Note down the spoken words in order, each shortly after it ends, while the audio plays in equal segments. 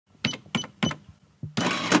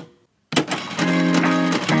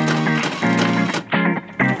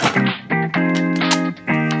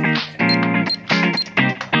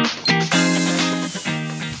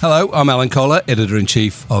Hello, I'm Alan Kohler,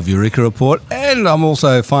 Editor-in-Chief of Eureka Report, and I'm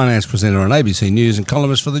also finance presenter on ABC News and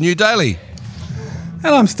columnist for The New Daily. And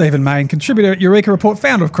I'm Stephen Main, contributor at Eureka Report,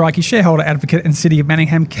 founder of Crikey, shareholder advocate and City of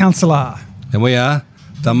Manningham councillor. And we are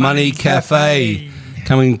The Money Cafe,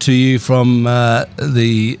 coming to you from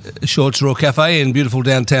the Short Straw Cafe in beautiful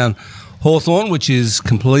downtown Hawthorn, which is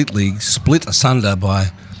completely split asunder by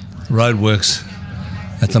roadworks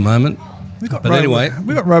at the moment. We've got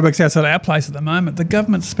roadworks outside our place at the moment. The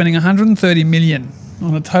government's spending $130 million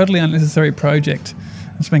on a totally unnecessary project.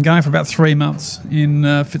 It's been going for about 3 months in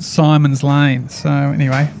Fitzsimon's Lane. So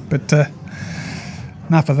anyway, but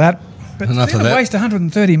enough of that. But enough of that. Waste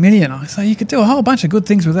 $130 million. So you could do a whole bunch of good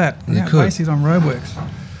things with that. You could. Waste it on roadworks.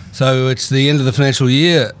 So it's the end of the financial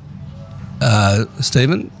year,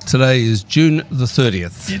 Stephen. Today is June the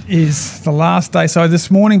 30th. It is the last day. So this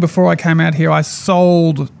morning before I came out here, I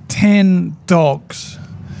sold 10 dogs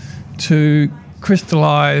to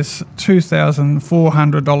crystallise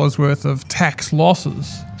 $2,400 worth of tax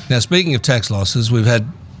losses. Now, speaking of tax losses, we've had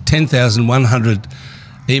 10,100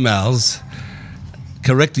 emails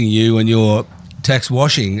correcting you and your tax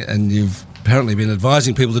washing, and you've apparently been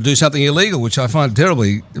advising people to do something illegal, which I find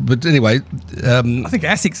terribly. But anyway, I think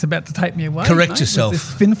ASIC's about to take me away. Correct yourself.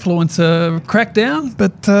 With this Finfluencer crackdown.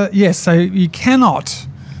 But yes, so you cannot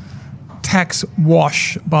tax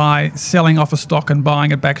wash by selling off a stock and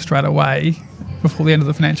buying it back straight away before the end of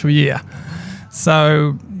the financial year.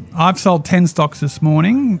 So I've sold 10 stocks this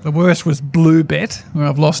morning. The worst was Blue Bet, where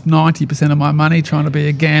I've lost 90% of my money trying to be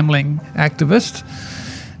a gambling activist.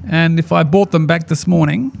 And if I bought them back this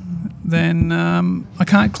morning, then I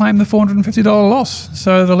can't claim the $450 loss.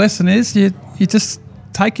 So the lesson is you just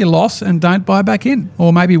take your loss and don't buy back in,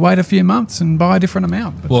 or maybe wait a few months and buy a different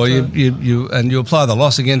amount. But, well, you apply the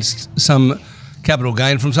loss against some capital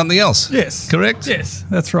gain from something else. Yes. Correct? Yes,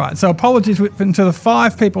 that's right. So apologies to the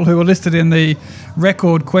 5 people who were listed in the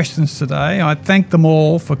record questions today. I thank them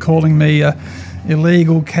all for calling me a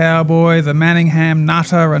illegal cowboy, the Manningham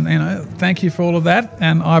nutter, and thank you for all of that.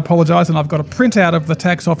 And I apologise, and I've got a printout of the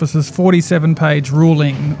tax officer's 47-page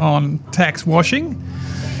ruling on tax washing.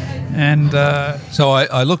 And so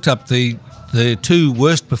I looked up the 2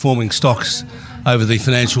 worst performing stocks over the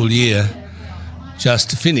financial year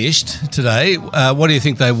just finished today. What do you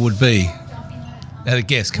think they would be? At a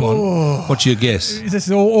guess, come on. What's your guess? Is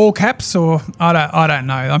this all caps, or I don't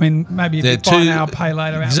know. I mean, maybe buy now, pay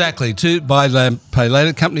later. Exactly, 2 buy now, pay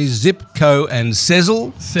later companies: Zip, Co, and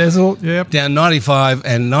Sezzle. Sezzle, yep. Down 95%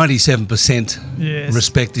 and 97%, yes,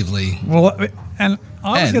 respectively. Well, and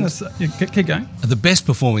I was going to say, keep going. The best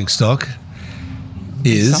performing stock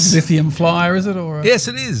is some lithium flyer, is it? Or yes,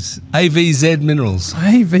 it is. AVZ Minerals.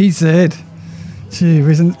 AVZ. Gee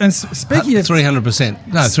whiz. And speaking of 300%,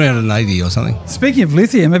 no, 380 or something. Speaking of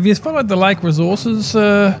lithium, have you followed the Lake Resources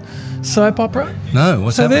soap opera? No,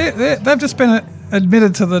 what's that? They've just been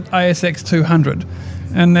admitted to the ASX 200,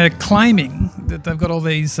 and they're claiming that they've got all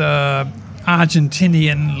these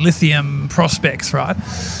Argentinian lithium prospects, right?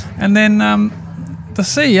 And then the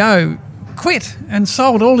CEO quit and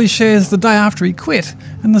sold all his shares the day after he quit,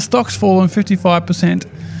 and the stock's fallen 55%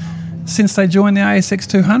 since they joined the ASX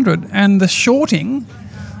 200. And the shorting,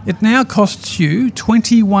 it now costs you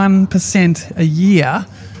 21% a year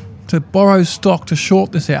to borrow stock to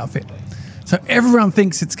short this outfit. So everyone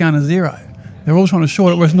thinks it's going to zero. They're all trying to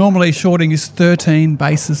short it, whereas normally shorting is 13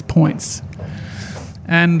 basis points.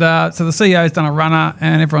 And so the CEO's done a runner,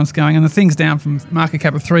 and everyone's going, and the thing's down from market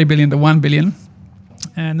cap of $3 billion to $1 billion.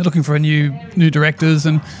 And they're looking for new directors,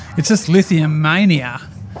 and it's just lithium mania.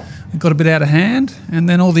 It got a bit out of hand, and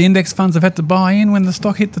then all the index funds have had to buy in when the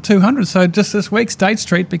stock hit the 200. So just this week, State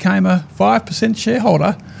Street became a 5%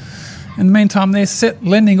 shareholder. In the meantime, they're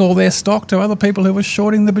lending all their stock to other people who were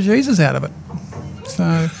shorting the bejesus out of it.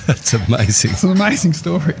 So that's amazing. It's an amazing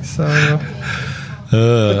story. So, I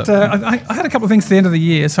had a couple of things at the end of the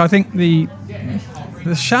year. So I think the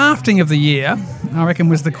shafting of the year, I reckon,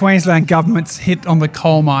 was the Queensland government's hit on the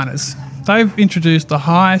coal miners. They've introduced the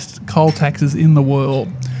highest coal taxes in the world.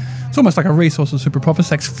 It's almost like a resources super profits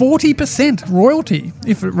tax, 40% royalty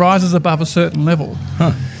if it rises above a certain level.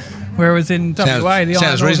 Huh. Whereas in WA, the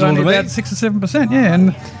iron ore is only about 6 or 7%. Yeah,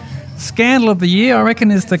 and scandal of the year, I reckon,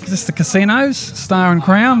 is just the casinos, Star and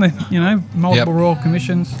Crown, multiple royal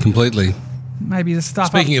commissions. Completely. Maybe the stuff.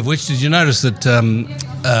 Speaking of which, did you notice that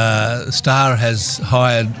Star has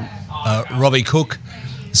hired Robbie Cook,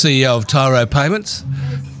 CEO of Tyro Payments?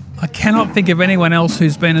 I cannot think of anyone else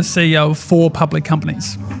who's been a CEO of 4 public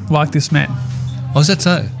companies like this man. Oh, is that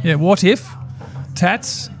so? Yeah, What If,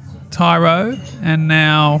 Tats, Tyro, and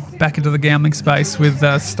now back into the gambling space with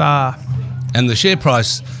Star. And the share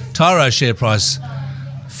price, Tyro's share price,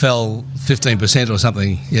 fell 15% or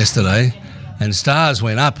something yesterday, and Stars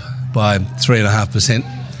went up by 3.5%,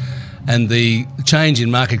 and the change in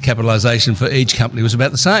market capitalisation for each company was about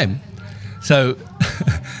the same. So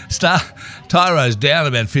Tyro's down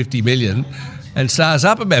about 50 million, and Stars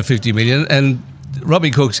up about 50 million, and Robbie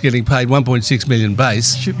Cook's getting paid 1.6 million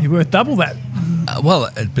base. Should be worth double that. Well,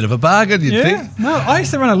 a bit of a bargain, you'd think. No, I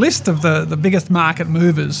used to run a list of the biggest market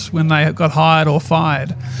movers when they got hired or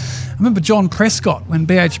fired. I remember John Prescott, when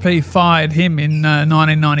BHP fired him in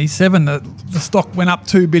 1997, the stock went up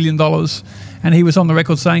 $2 billion, and he was on the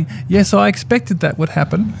record saying, yes, I expected that would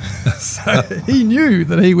happen. So he knew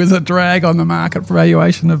that he was a drag on the market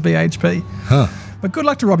valuation of BHP. Huh. But good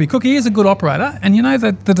luck to Robbie Cook. He is a good operator. And you know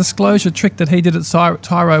that the disclosure trick that he did at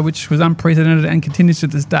Tyro, which was unprecedented and continues to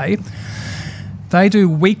this day, they do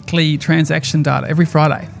weekly transaction data every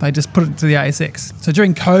Friday. They just put it to the ASX. So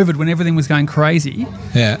during COVID, when everything was going crazy,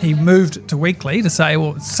 he moved to weekly to say,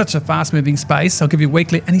 well, it's such a fast-moving space, I'll give you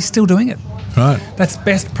weekly, and he's still doing it. Right. That's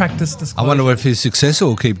best practice disclosure. I wonder if his successor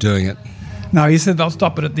will keep doing it. No, he said they'll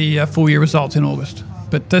stop it at the full-year results in August.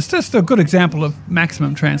 But that's just a good example of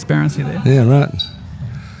maximum transparency there. Yeah, right.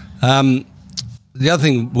 The other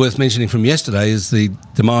thing worth mentioning from yesterday is the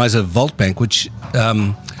demise of Voltbank, which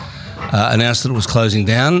announced that it was closing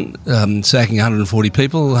down, sacking 140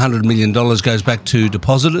 people. $100 million goes back to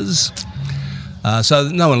depositors. So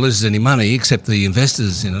no one loses any money except the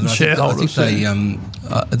investors in it. Shareholders. I think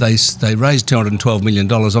they raised $212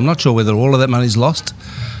 million. I'm not sure whether all of that money's lost,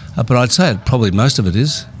 but I'd say probably most of it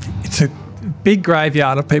is. It's a big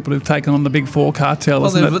graveyard of people who've taken on the big four cartel,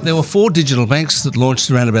 well, there were 4 digital banks that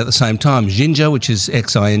launched around about the same time. Xinja, which is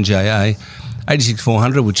XINJA,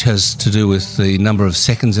 86400, which has to do with the number of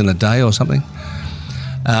seconds in a day or something,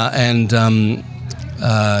 and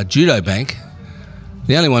Judo Bank.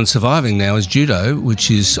 The only one surviving now is Judo,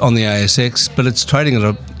 which is on the ASX, but it's trading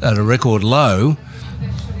at a record low,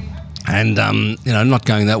 and not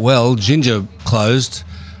going that well. Xinja closed,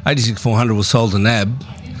 86400 was sold to NAB.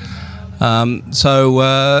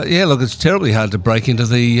 Look, it's terribly hard to break into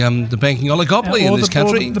the banking oligopoly in this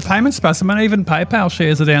country. The payment space. I mean, even PayPal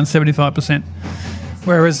shares are down 75%.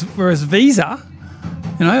 Whereas Visa,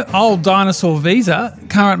 old dinosaur Visa,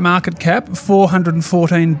 current market cap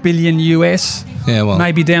 $414 billion US. Yeah, well,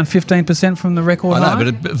 maybe down 15% from the record high. I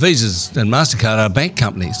know, but Visas and MasterCard are bank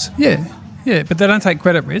companies. Yeah, but they don't take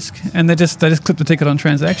credit risk, and they just clip the ticket on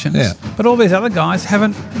transactions. Yeah. But all these other guys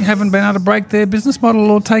haven't been able to break their business model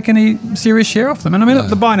or take any serious share off them. And I mean,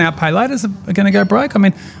 the buy now, pay laters are going to go broke. I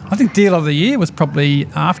mean, I think deal of the year was probably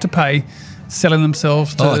Afterpay selling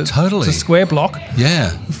themselves to Square Block. Yeah.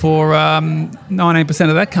 For 19%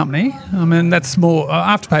 of that company. I mean, that's more.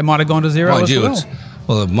 Afterpay might have gone to zero as well.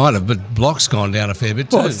 Well, it might have, but Block's gone down a fair bit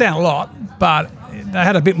too. Well, it's down a lot, but they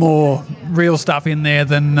had a bit more real stuff in there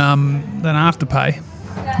than Afterpay,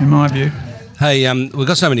 in my view. Hey, we've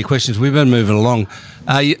got so many questions. We've been moving along.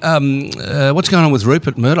 What's going on with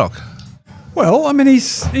Rupert Murdoch? Well, I mean,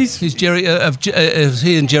 he's Jerry. Have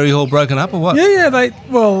he and Jerry Hall broken up or what? Yeah.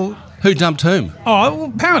 Who dumped whom? Oh,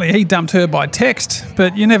 well, apparently he dumped her by text,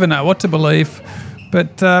 but you never know what to believe.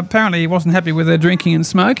 But apparently he wasn't happy with her drinking and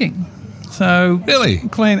smoking. So really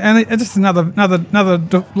clean, and it's just another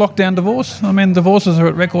lockdown divorce. I mean, divorces are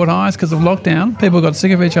at record highs because of lockdown. People got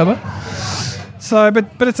sick of each other. So, but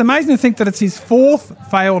it's amazing to think that it's his 4th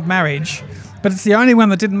failed marriage, but it's the only one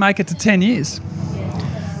that didn't make it to 10 years.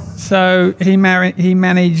 So he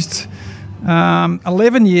managed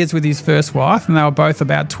 11 years with his first wife, and they were both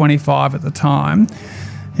about 25 at the time.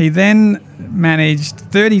 He then managed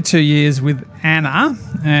 32 years with Anna,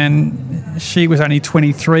 and she was only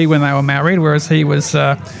 23 when they were married, whereas he was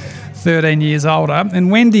 13 years older. And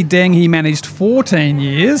Wendy Deng, he managed 14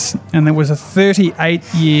 years, and there was a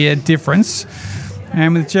 38-year difference.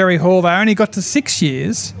 And with Jerry Hall, they only got to 6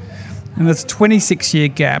 years, and there's a 26-year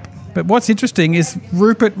gap. But what's interesting is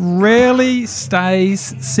Rupert rarely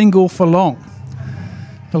stays single for long.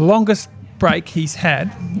 The longest break he's had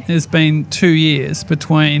has been 2 years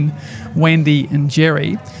between Wendy and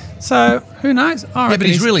Jerry. So who knows? But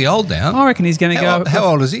he's really old now. I reckon he's going to go. How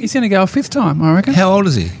old is he? He's going to go a 5th time, I reckon. How old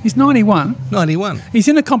is he? He's 91. 91. He's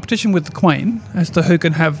in a competition with the Queen as to who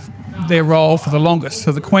can have their role for the longest.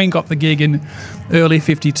 So the Queen got the gig in early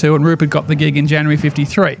 52 and Rupert got the gig in January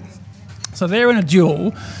 53. So they're in a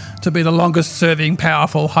duel to be the longest-serving,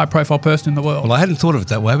 powerful, high-profile person in the world. Well, I hadn't thought of it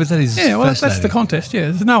that way, but that is that's the contest,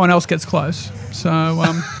 yeah. No one else gets close. So,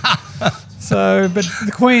 but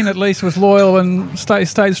the Queen at least was loyal and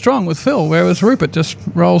stayed strong with Phil, whereas Rupert just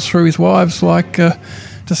rolls through his wives like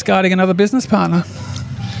discarding another business partner.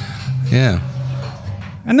 Yeah.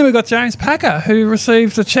 And then we've got James Packer, who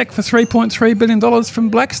received a cheque for $3.3 billion from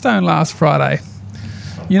Blackstone last Friday.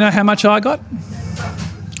 You know how much I got?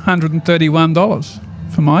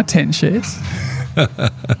 $131 for my 10 shares.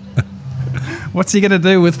 What's he going to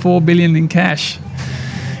do with $4 billion in cash?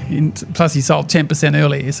 Plus, he sold 10%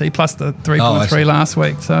 earlier, you see, plus the 3.3 last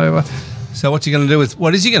week. So what's he going to do with?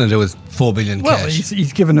 What is he going to do with $4 billion well, cash?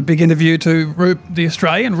 he's given a big interview to the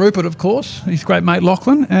Australian, Rupert, of course, his great mate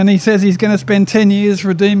Lachlan, and he says he's going to spend 10 years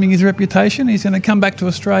redeeming his reputation. He's going to come back to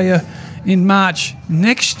Australia in March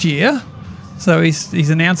next year. So he's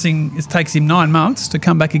announcing it takes him 9 months to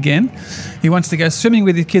come back again. He wants to go swimming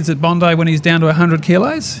with his kids at Bondi when he's down to 100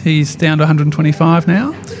 kilos. He's down to 125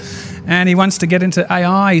 now. And he wants to get into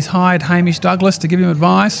AI. He's hired Hamish Douglas to give him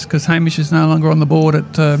advice because Hamish is no longer on the board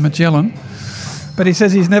at Magellan. But he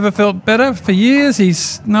says he's never felt better for years.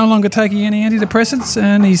 He's no longer taking any antidepressants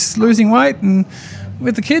and he's losing weight and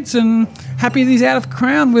with the kids and happy that he's out of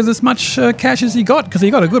Crown with as much cash as he got because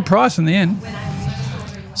he got a good price in the end.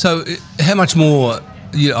 So how much more,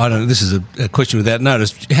 I don't know, this is a question without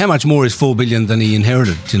notice, how much more is $4 billion than he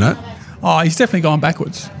inherited, do you know? Oh, he's definitely gone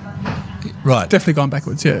backwards. Right. Definitely gone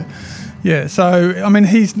backwards, yeah. Yeah, so, I mean,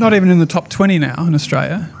 he's not even in the top 20 now in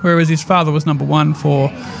Australia, whereas his father was number one for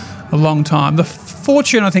a long time. The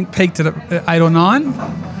fortune, I think, peaked at 8 or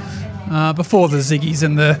 9 before the Ziggies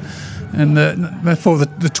before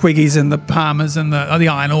the Twiggies and the Palmers and the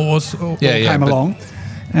iron ores all came along.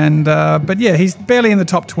 And but yeah, he's barely in the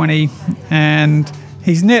top 20, and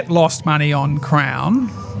he's net lost money on Crown.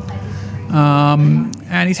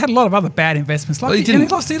 And he's had a lot of other bad investments. Like he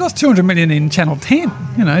lost $200 million in Channel 10.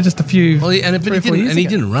 You know, just a few. Well, he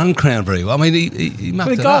didn't run Crown very well. I mean, he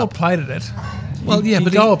mucked it up. But he gold-plated it. Well,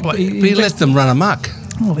 he let them run amok.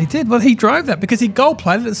 Well, he did. Well, he drove that because he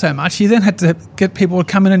gold-plated it so much. He then had to get people to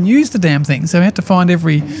come in and use the damn thing. So he had to find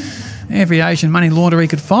every Asian money launderer he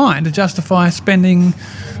could find to justify spending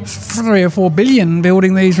 $3 or $4 billion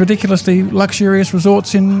building these ridiculously luxurious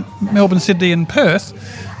resorts in Melbourne, Sydney and Perth,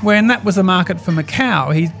 when that was the market for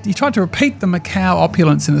Macau. He tried to repeat the Macau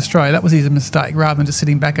opulence in Australia. That was his mistake, rather than just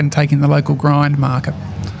sitting back and taking the local grind market.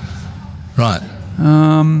 Right.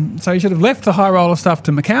 So he should have left the high roller stuff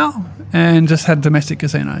to Macau and just had domestic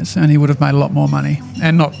casinos, and he would have made a lot more money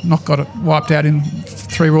and not got it wiped out in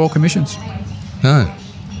 3 royal commissions. No.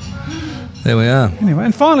 There we are. Anyway,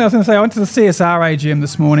 and finally I was going to say I went to the CSR AGM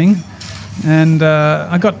this morning and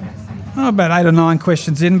I got about 8 or 9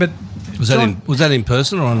 questions in, but... Was that in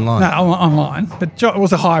person or online? No, online. But it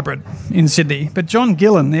was a hybrid in Sydney. But John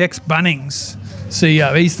Gillen, the ex-Bunnings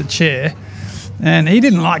CEO, he's the chair, and he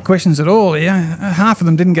didn't like questions at all. Half of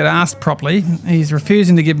them didn't get asked properly. He's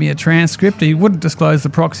refusing to give me a transcript. He wouldn't disclose the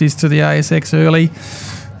proxies to the ASX early.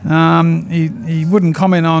 He wouldn't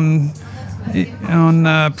comment on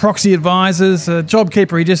proxy advisors.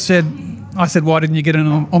 JobKeeper, he just said, I said, why didn't you get in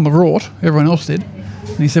on the rort? Everyone else did.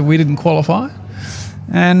 And he said, we didn't qualify.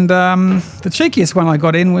 And the cheekiest one I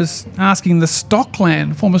got in was asking the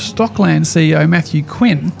former Stockland CEO, Matthew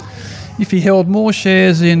Quinn, if he held more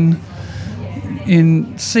shares in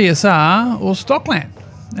CSR or Stockland.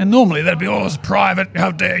 And normally that'd be, it's private,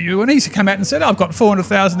 how dare you? And he's come out and said, I've got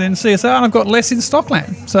 400,000 in CSR and I've got less in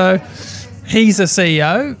Stockland. So he's a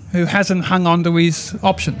CEO who hasn't hung on to his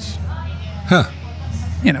options. Huh.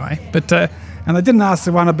 Anyway, but... and they didn't ask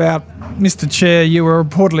the one about, Mr. Chair, you were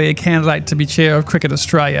reportedly a candidate to be chair of Cricket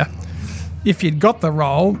Australia. If you'd got the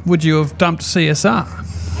role, would you have dumped CSR?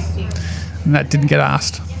 And that didn't get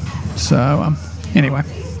asked. So, anyway.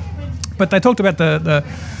 But they talked about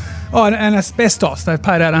and asbestos. They've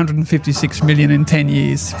paid out $156 million in 10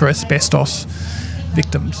 years for asbestos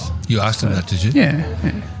victims. You asked them that, did you? Yeah.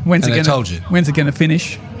 When's it going to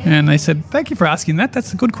finish? And they said, thank you for asking that.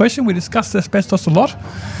 That's a good question. We discussed asbestos a lot.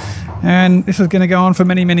 And this is going to go on for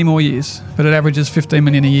many, many more years. But it averages $15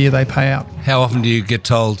 million a year they pay out. How often do you get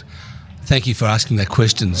told, thank you for asking that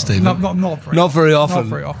question, Stephen? Not very often. Not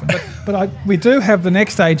very often. But we do have the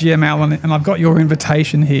next AGM, Alan, and I've got your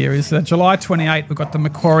invitation here. Is July 28, we've got the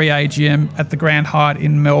Macquarie AGM at the Grand Hyatt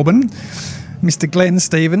in Melbourne. Mr. Glenn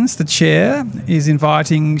Stevens, the chair, is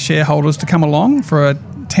inviting shareholders to come along for a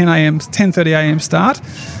 10:30am start.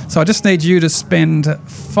 So I just need you to spend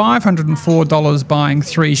 $504 buying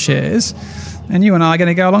 3 shares, and you and I are going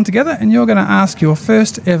to go along together, and you're going to ask your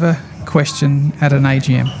first ever question at an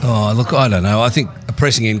AGM. Oh, look, I don't know. I think a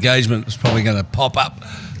pressing engagement is probably going to pop up.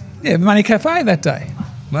 Yeah, Money Cafe that day.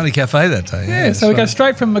 Money Cafe that day. Yeah, so we go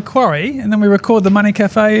straight from Macquarie, and then we record the Money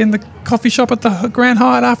Cafe in the coffee shop at the Grand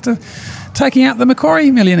Hyatt after taking out the Macquarie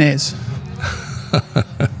millionaires.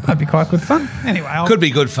 That'd be quite good fun. Anyway, could be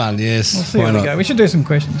good fun. Yes. We'll see how we go. We should do some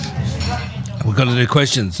questions. We've got to do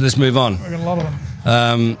questions. Let's move on. We've got a lot of them.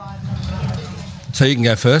 So you can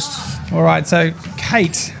go first. All right, so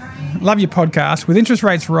Kate, love your podcast. With interest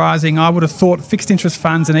rates rising, I would have thought fixed interest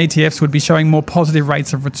funds and ETFs would be showing more positive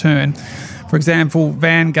rates of return. For example,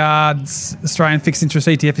 Vanguard's Australian fixed interest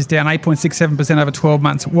ETF is down 8.67% over 12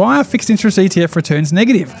 months. Why are fixed interest ETF returns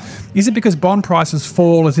negative? Is it because bond prices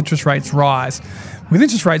fall as interest rates rise? With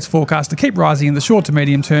interest rates forecast to keep rising in the short to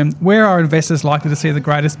medium term, where are investors likely to see the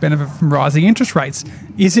greatest benefit from rising interest rates?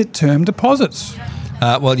 Is it term deposits?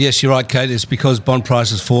 Well, yes, you're right, Kate. It's because bond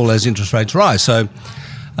prices fall as interest rates rise. So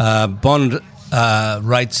bond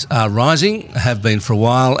rates are rising, have been for a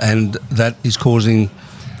while, and that is causing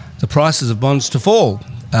the prices of bonds to fall.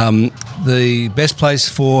 The best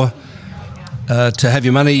place to have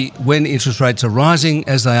your money when interest rates are rising,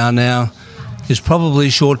 as they are now, is probably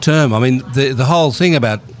short term. I mean, the whole thing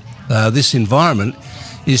about this environment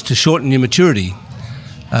is to shorten your maturity.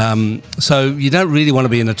 So you don't really want to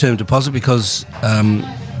be in a term deposit because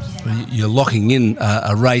you're locking in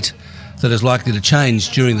a rate that is likely to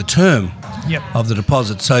change during the term of the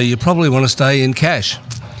deposit. So you probably want to stay in cash.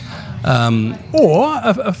 Or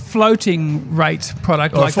a floating rate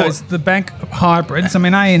product like the bank hybrids. I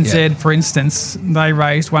mean, ANZ, for instance, they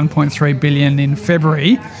raised $1.3 billion in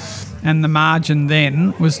February, and the margin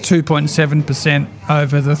then was 2.7%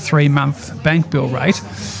 over the 3-month bank bill rate.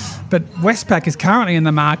 But Westpac is currently in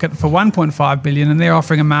the market for $1.5 billion, and they're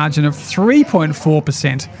offering a margin of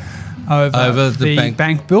 3.4% over the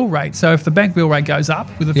bank bill rate. So if the bank bill rate goes up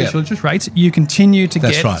with official interest rates, you continue to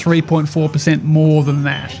get 3.4% more than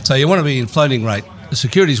that. So you want to be in floating rate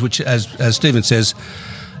securities, which, as Stephen says,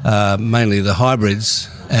 mainly the hybrids,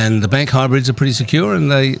 and the bank hybrids are pretty secure,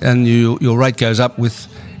 and your rate goes up with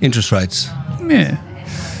interest rates. Yeah.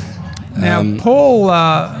 Now,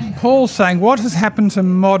 Paul's saying, what has happened to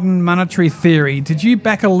modern monetary theory? Did you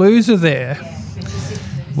back a loser there?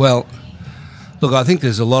 Well, look, I think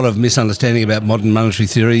there's a lot of misunderstanding about modern monetary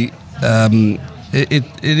theory. A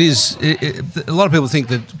lot of people think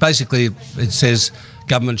that basically it says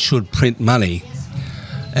government should print money,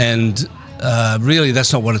 and really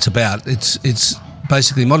that's not what it's about. It's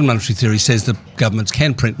basically modern monetary theory says that governments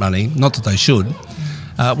can print money, not that they should,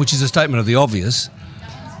 which is a statement of the obvious.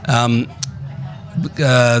 There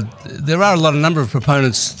are a number of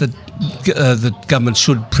proponents that governments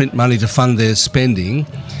should print money to fund their spending.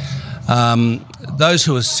 Those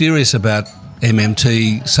who are serious about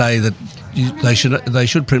MMT say that they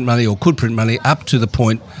should print money or could print money up to the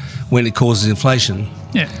point when it causes inflation.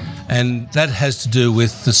 Yeah. And that has to do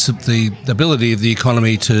with the ability of the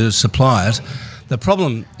economy to supply it. The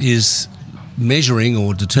problem is measuring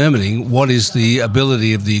or determining what is the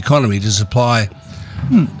ability of the economy to supply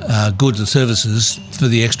goods and services for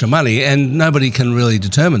the extra money, and nobody can really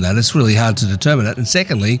determine that. It's really hard to determine it. And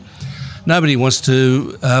secondly, nobody wants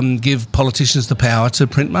to give politicians the power to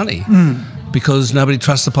print money because nobody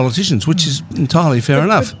trusts the politicians, which is entirely fair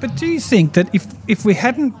enough. But do you think that if we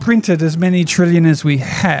hadn't printed as many trillion as we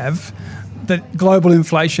have, that global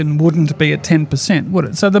inflation wouldn't be at 10%, would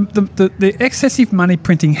it? So the excessive money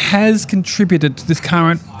printing has contributed to this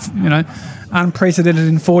current, unprecedented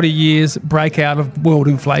in 40 years breakout of world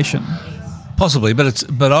inflation. Possibly,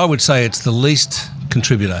 but I would say it's the least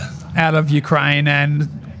contributor. Out of Ukraine and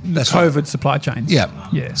the COVID supply chains.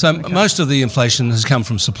 Yeah. So most of the inflation has come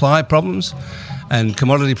from supply problems and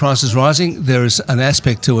commodity prices rising. There is an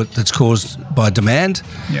aspect to it that's caused by demand.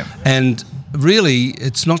 Yeah. And really,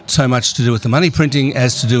 it's not so much to do with the money printing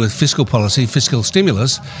as to do with fiscal policy, fiscal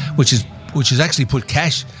stimulus, which has actually put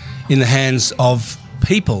cash in the hands of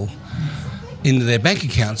people into their bank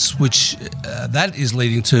accounts, which that is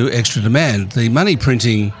leading to extra demand. The money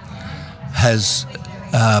printing has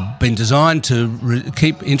been designed to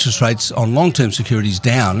keep interest rates on long-term securities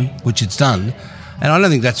down, which it's done, and I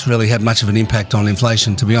don't think that's really had much of an impact on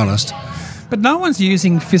inflation, to be honest. But no one's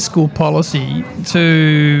using fiscal policy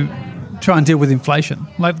to try and deal with inflation.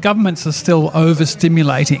 Like, governments are still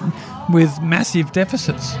overstimulating with massive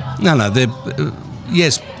deficits. But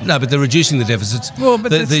they're reducing the deficits. Well,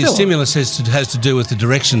 but the stimulus has to do with the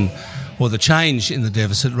direction or the change in the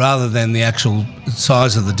deficit rather than the actual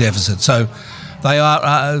size of the deficit. So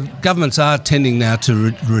governments are tending now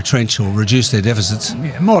to retrench or reduce their deficits.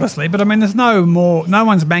 Yeah, modestly, but I mean, there's no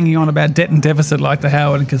one's banging on about debt and deficit like the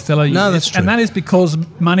Howard and Costello. No, that's true. And that is because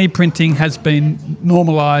money printing has been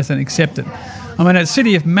normalised and accepted. I mean, at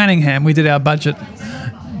City of Manningham, we did our budget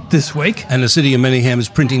this week. And the City of Manningham is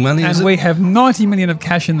printing money, and we have 90 million of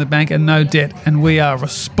cash in the bank and no debt, and we are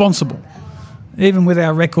responsible, even with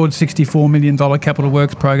our record $64 million capital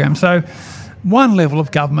works program. So one level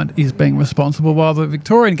of government is being responsible, while the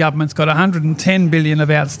Victorian government's got $110 billion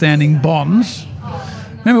of outstanding bonds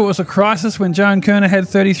Remember, it was a crisis when Joan Kerner had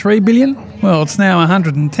 33 billion? Well, it's now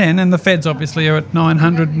 110, and the Feds obviously are at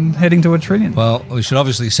 900 and heading to $1 trillion. Well, we should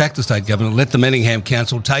obviously sack the state government, let the Manningham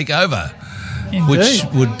Council take over. Indeed. Which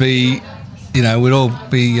would be, we'd all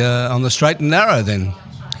be on the straight and narrow then.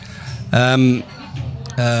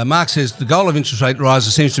 Mark says the goal of interest rate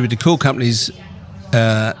rises seems to be to cool company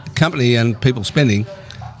and people spending.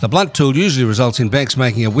 The blunt tool usually results in banks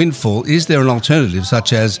making a windfall. Is there an alternative,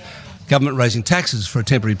 such as government raising taxes for a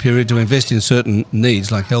temporary period to invest in certain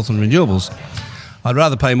needs like health and renewables? I'd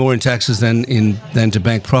rather pay more in taxes than to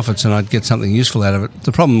bank profits, and I'd get something useful out of it.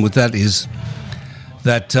 The problem with that is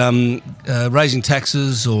that raising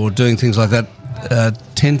taxes or doing things like that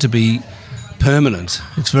tend to be permanent.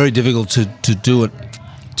 It's very difficult to do it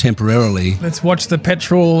temporarily. Let's watch the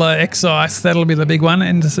petrol excise. That'll be the big one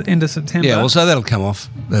into September. Yeah, well, so that'll come off.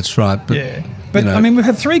 That's right. But, yeah. But, I mean, we've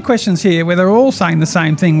had 3 questions here where they're all saying the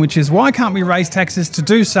same thing, which is why can't we raise taxes to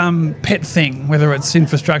do some pet thing, whether it's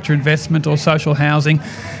infrastructure investment or social housing?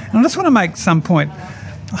 And I just want to make some point.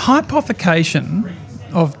 Hypothecation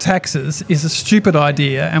of taxes is a stupid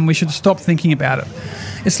idea, and we should stop thinking about it.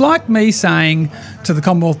 It's like me saying to the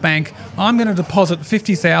Commonwealth Bank, I'm going to deposit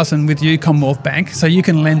 $50,000 with you, Commonwealth Bank, so you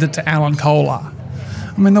can lend it to Alan Kohler.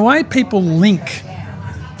 I mean, the way people link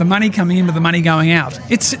the money coming in with the money going out,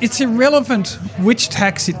 it's irrelevant which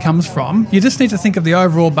tax it comes from. You just need to think of the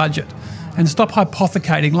overall budget and stop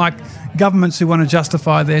hypothecating like governments who want to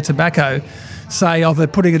justify their tobacco say, oh, they're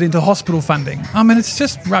putting it into hospital funding. I mean, it's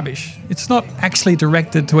just rubbish. It's not actually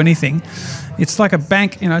directed to anything. It's like a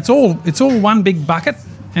bank, it's all one big bucket,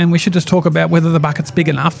 and we should just talk about whether the bucket's big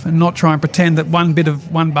enough and not try and pretend that one bit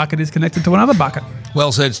of one bucket is connected to another bucket.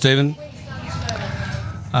 Well said, Stephen.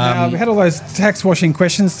 Now, we had all those tax washing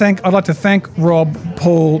questions. I'd like to thank Rob,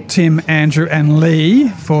 Paul, Tim, Andrew and Lee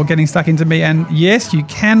for getting stuck into me. And yes, you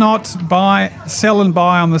cannot sell and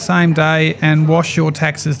buy on the same day and wash your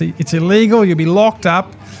taxes. It's illegal. You'll be locked up.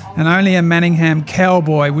 And only a Manningham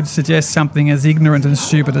cowboy would suggest something as ignorant and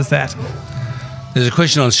stupid as that. There's a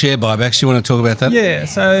question on share buybacks. You want to talk about that? Yeah,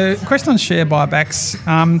 so question on share buybacks.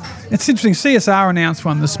 It's interesting. CSR announced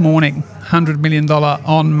one this morning, $100 million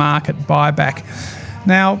on-market buyback.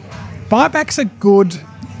 Now, buybacks are good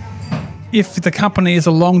if the company is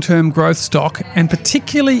a long-term growth stock, and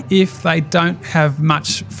particularly if they don't have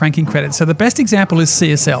much franking credits. So the best example is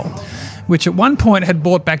CSL, which at one point had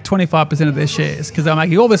bought back 25% of their shares because they were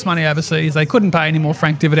making all this money overseas. They couldn't pay any more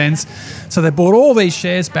franked dividends. So they bought all these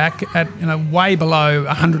shares back at way below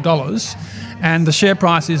 $100. And the share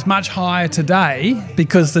price is much higher today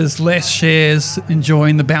because there's less shares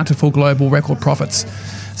enjoying the bountiful global record profits.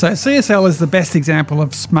 So CSL is the best example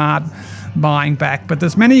of smart buying back, but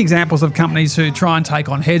there's many examples of companies who try and take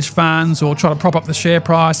on hedge funds or try to prop up the share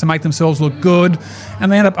price to make themselves look good,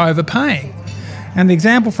 and they end up overpaying. And the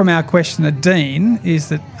example from our questioner, Dean, is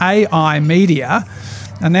that AI Media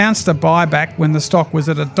announced a buyback when the stock was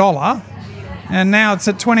at $1, and now it's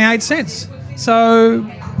at 28 cents. So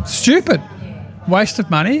stupid. Waste of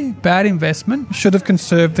money, bad investment, should have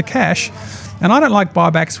conserved the cash. And I don't like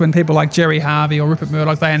buybacks when people like Jerry Harvey or Rupert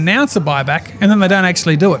Murdoch, they announce a buyback and then they don't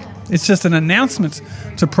actually do it. It's just an announcement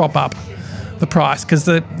to prop up the price because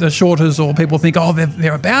the shorters or people think, oh,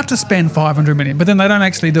 they're about to spend $500 million, but then they don't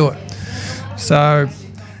actually do it. So,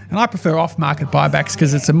 and I prefer off-market buybacks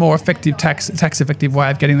because it's a more effective tax-effective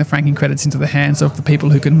way of getting the franking credits into the hands of the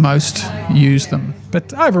people who can most use them.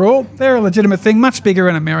 But overall, they're a legitimate thing, much bigger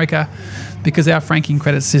in America because our franking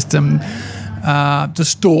credit system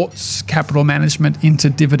distorts capital management into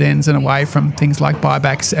dividends and away from things like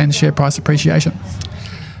buybacks and share price appreciation.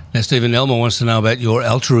 Now, Stephen Elmer wants to know about your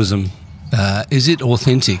altruism. Is it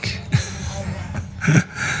authentic?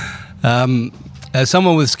 As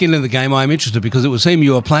someone with skin in the game, I am interested because it would seem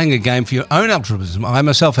you are playing a game for your own altruism. I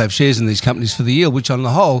myself have shares in these companies for the yield, which on the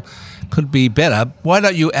whole could be better. Why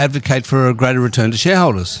don't you advocate for a greater return to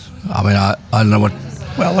shareholders? I mean, I don't know what...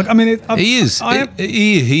 Well, look, I mean... He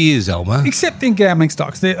is, Elmer. Except in gambling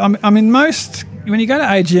stocks. I mean, most... When you go to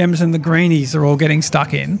AGMs and the greenies are all getting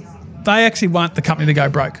stuck in, they actually want the company to go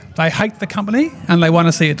broke. They hate the company and they want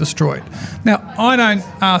to see it destroyed. Now, I don't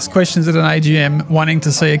ask questions at an AGM wanting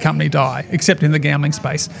to see a company die, except in the gambling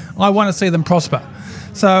space. I want to see them prosper.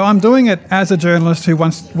 So I'm doing it as a journalist who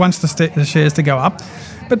wants the shares to go up.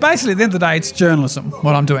 But basically, at the end of the day, it's journalism,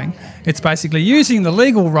 what I'm doing. It's basically using the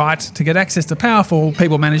legal right to get access to powerful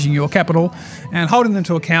people managing your capital and holding them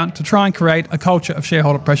to account to try and create a culture of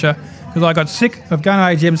shareholder pressure. Because I got sick of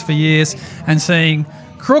going to AGMs for years and seeing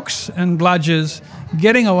crooks and bludgers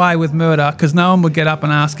getting away with murder because no one would get up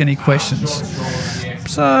and ask any questions.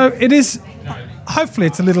 So it is, hopefully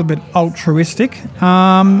it's a little bit altruistic,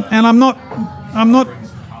 and I'm not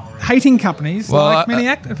hating companies many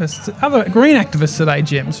activists, other green activists at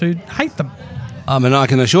AGMs who hate them. I mean, I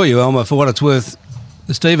can assure you, Elmer, for what it's worth,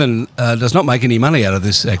 Stephen does not make any money out of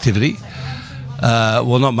this activity.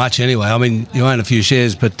 Well, not much anyway. I mean, you own a few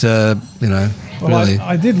shares, but, really.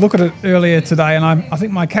 I did look at it earlier today, and I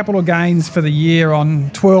think my capital gains for the year on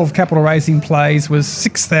 12 capital raising plays was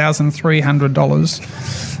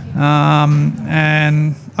 $6,300.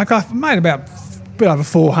 And I've made about a bit over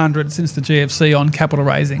 400 since the GFC on capital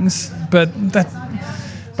raisings, but that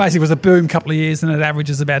basically was a boom couple of years, and it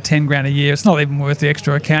averages about 10 grand a year. It's not even worth the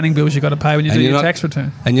extra accounting bills you've got to pay when you do your tax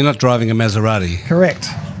return. And you're not driving a Maserati. Correct.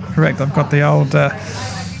 I've got the old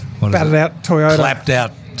battered out Toyota. Clapped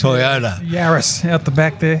out Toyota. Yaris out the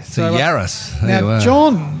back there. It's a Yaris. Now,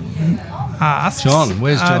 John asks...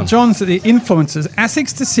 Where's John? John's at the influencers.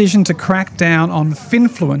 ASIC's decision to crack down on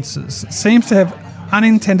finfluencers seems to have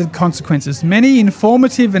unintended consequences. Many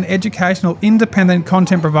informative and educational independent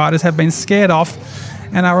content providers have been scared off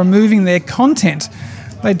and are removing their content.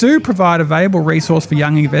 They do provide a valuable resource for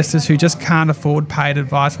young investors who just can't afford paid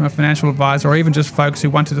advice from a financial advisor, or even just folks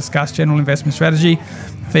who want to discuss general investment strategy,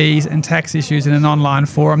 fees and tax issues in an online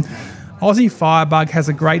forum. Aussie Firebug has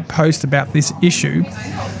a great post about this issue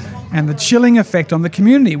and the chilling effect on the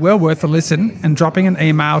community. Well worth a listen, and dropping an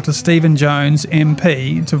email to Stephen Jones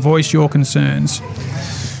MP to voice your concerns.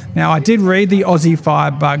 Now, I did read the Aussie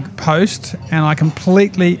Firebug post, and I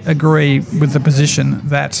completely agree with the position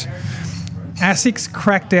that ASIC's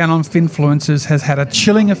crackdown on finfluencers has had a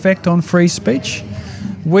chilling effect on free speech.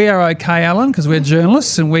 We are okay, Alan, because we're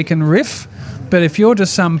journalists and we can riff, but if you're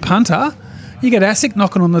just some punter, you get ASIC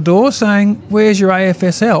knocking on the door saying, where's your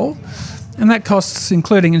AFSL? And that costs,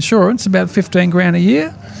 including insurance, about 15 grand a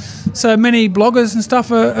year. So many bloggers and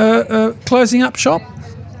stuff are closing up shop.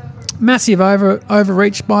 Massive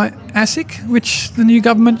overreach by ASIC, which the new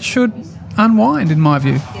government should unwind, in my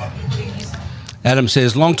view. Adam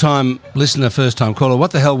says, long-time listener, first-time caller, what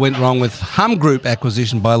the hell went wrong with Hum Group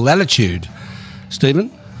acquisition by Latitude? Stephen?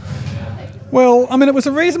 Well, I mean, it was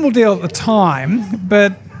a reasonable deal at the time,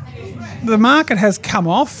 but the market has come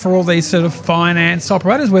off for all these sort of finance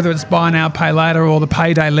operators, whether it's buy now, pay later, or the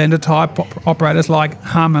payday lender type operators like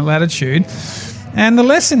Hum and Latitude. And the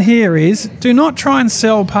lesson here is, do not try and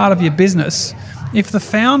sell part of your business if the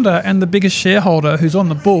founder and the biggest shareholder who's on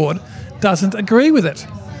the board doesn't agree with it.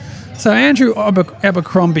 So Andrew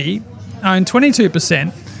Abercrombie owned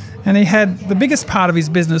 22%, and he had the biggest part of his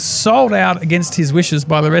business sold out against his wishes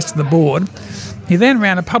by the rest of the board. He then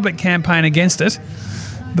ran a public campaign against it.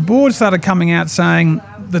 The board started coming out saying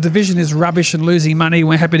the division is rubbish and losing money,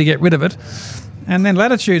 we're happy to get rid of it. And then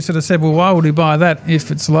Latitude sort of said, well, why would we buy that if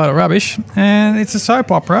it's a load of rubbish? And it's a soap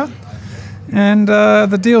opera. And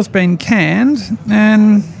the deal's been canned,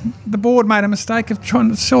 and the board made a mistake of trying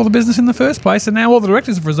to sell the business in the first place, and now all the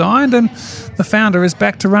directors have resigned, and the founder is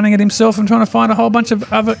back to running it himself and trying to find a whole bunch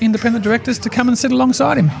of other independent directors to come and sit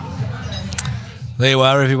alongside him. There you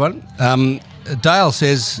are, everyone. Dale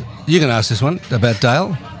says, you can ask this one about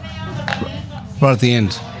Dale, right at the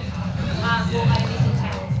end.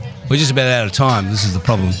 We're just about out of time. This is the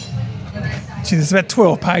problem. Gee, there's about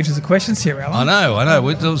 12 pages of questions here, Alan. I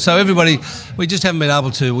know. So everybody, we just haven't been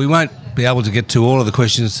able to, we won't be able to get to all of the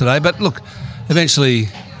questions today, but look, eventually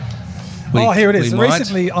here it is.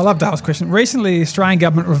 Recently, I love Dale's question. Recently, the Australian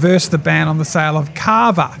government reversed the ban on the sale of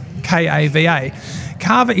kava, K-A-V-A.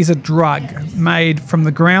 Kava is a drug made from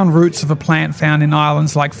the ground roots of a plant found in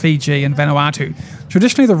islands like Fiji and Vanuatu.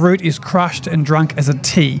 Traditionally, the root is crushed and drunk as a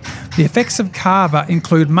tea. The effects of kava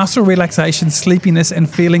include muscle relaxation, sleepiness, and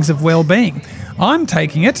feelings of well-being. I'm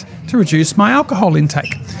taking it to reduce my alcohol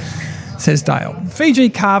intake, says Dale. Fiji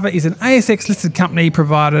Kava is an ASX-listed company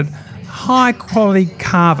provided high-quality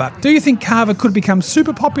kava. Do you think kava could become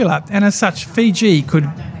super popular, and as such, Fiji,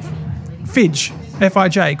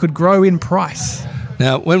 F-I-J, could grow in price?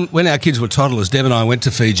 Now, when our kids were toddlers, Deb and I went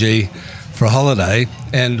to Fiji for a holiday,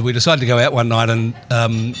 and we decided to go out one night and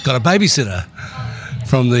got a babysitter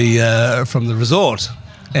from the resort,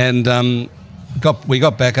 and we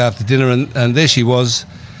got back after dinner, and there she was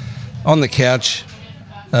on the couch,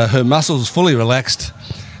 her muscles fully relaxed,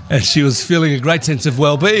 and she was feeling a great sense of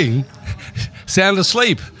well-being, sound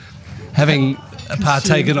asleep, having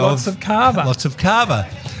partaken lots of kava. Lots of kava.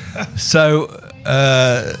 So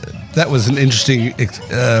that was an interesting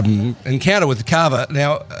encounter with the kava.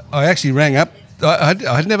 Now, I actually rang up.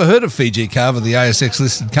 I'd never heard of Fiji Kava, the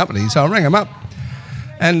ASX-listed company, so I rang them up.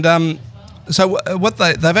 And so what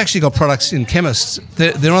they've actually got products in chemists.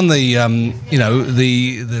 They're on the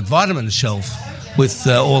the vitamin shelf with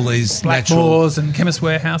all these Blackmores and Chemist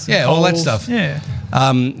Warehouse. And all that stuff. Yeah.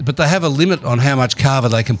 But they have a limit on how much kava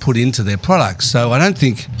they can put into their products. So I don't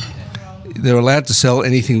think they're allowed to sell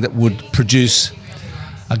anything that would produce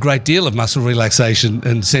a great deal of muscle relaxation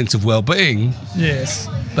and sense of well-being. Yes.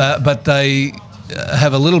 But they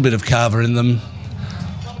have a little bit of kava in them.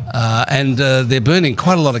 And they're burning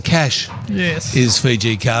quite a lot of cash. Yes, is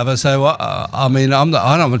Fiji kava. So I'm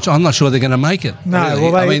not sure they're going to make it.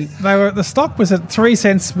 No, really. Well, the stock was at 3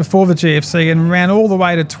 cents before the GFC and ran all the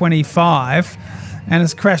way to 25, and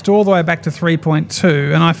it's crashed all the way back to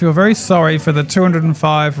 3.2. And I feel very sorry for the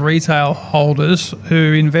 205 retail holders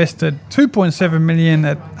who invested 2.7 million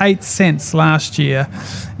at 8 cents last year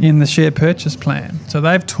in the share purchase plan. So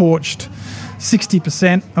they've torched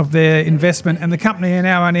 60% of their investment, and the company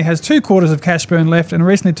now only has 2 quarters of cash burn left and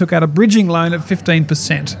recently took out a bridging loan at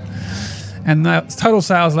 15%. And the total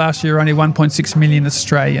sales last year were only 1.6 million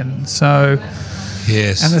Australian. So,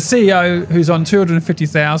 yes. And the CEO, who's on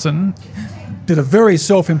 250,000, did a very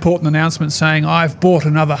self-important announcement saying, I've bought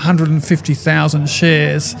another 150,000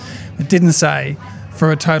 shares. It didn't say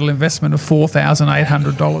for a total investment of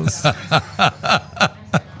 $4,800.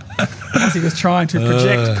 As he was trying to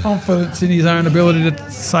project confidence in his own ability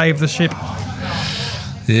to save the ship.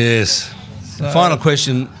 Yes. So, final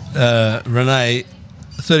question, Renee,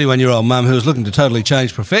 31-year-old mum who was looking to totally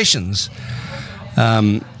change professions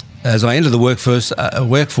as I enter the workforce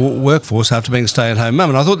after being a stay-at-home mum.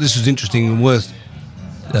 And I thought this was interesting and worth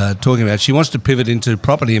talking about. She wants to pivot into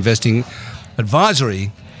property investing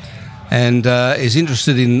advisory and is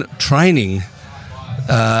interested in training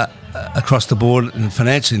across the board in the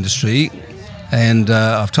financial industry, and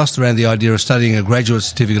I've tossed around the idea of studying a graduate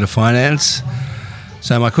certificate of finance.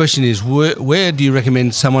 So my question is, where do you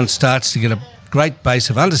recommend someone starts to get a great base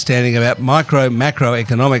of understanding about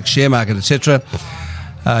macroeconomics, share market, etc.,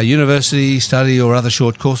 university, study or other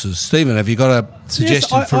short courses? Stephen, have you got a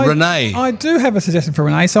suggestion for Renee? I do have a suggestion for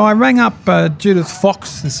Renee. So I rang up Judith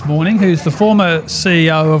Fox this morning, who's the former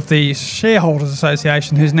CEO of the Shareholders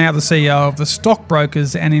Association, who's now the CEO of the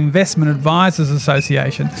Stockbrokers and Investment Advisors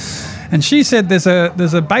Association. And she said there's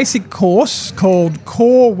a basic course called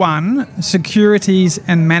Core 1 Securities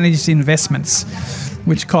and Managed Investments,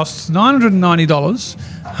 which costs $990,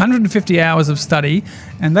 150 hours of study,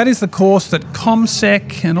 and that is the course that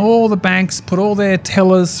CommSec and all the banks put all their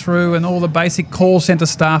tellers through and all the basic call centre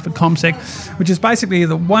staff at CommSec, which is basically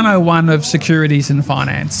the 101 of securities and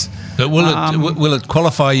finance. But will it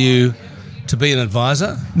qualify you to be an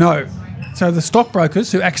advisor? No. So the stockbrokers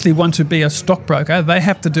who actually want to be a stockbroker, they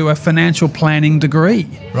have to do a financial planning degree.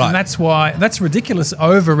 Right. And that's ridiculous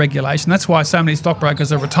over-regulation. That's why so many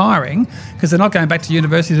stockbrokers are retiring, because they're not going back to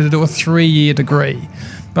university to do a 3-year degree.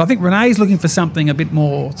 But I think Renee's looking for something a bit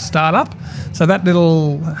more startup. So that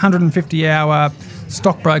little 150-hour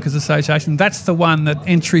Stockbrokers Association, that's the one that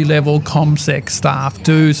entry-level CommSec staff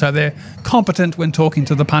do, so they're competent when talking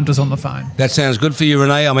to the punters on the phone. That sounds good for you,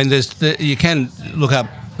 Renee. I mean, you can look up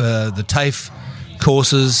the TAFE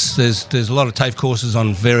courses. There's a lot of TAFE courses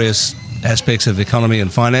on various aspects of economy and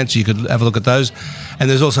finance. You could have a look at those. And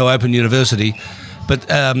there's also Open University. But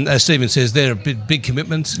as Stephen says, they're big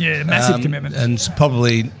commitments. Yeah, massive commitments. And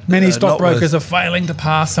probably many stockbrokers are failing to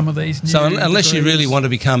pass some of these new So unless degrees. you really want to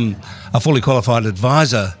become a fully qualified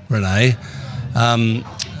advisor, Renee,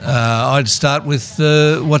 I'd start with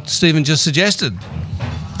what Stephen just suggested.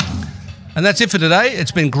 And that's it for today.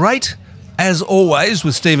 It's been great, as always,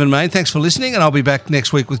 with Stephen Mayne. Thanks for listening, and I'll be back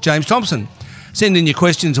next week with James Thompson. Send in your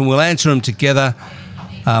questions and we'll answer them together.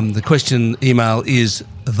 The question email is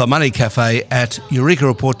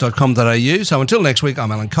themoneycafe@eurekareport.com.au. So until next week,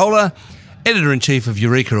 I'm Alan Kohler, Editor-in-Chief of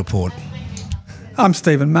Eureka Report. I'm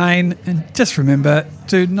Stephen Mayne, and just remember,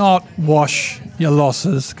 do not wash your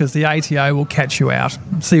losses because the ATO will catch you out.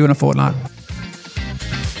 See you in a fortnight.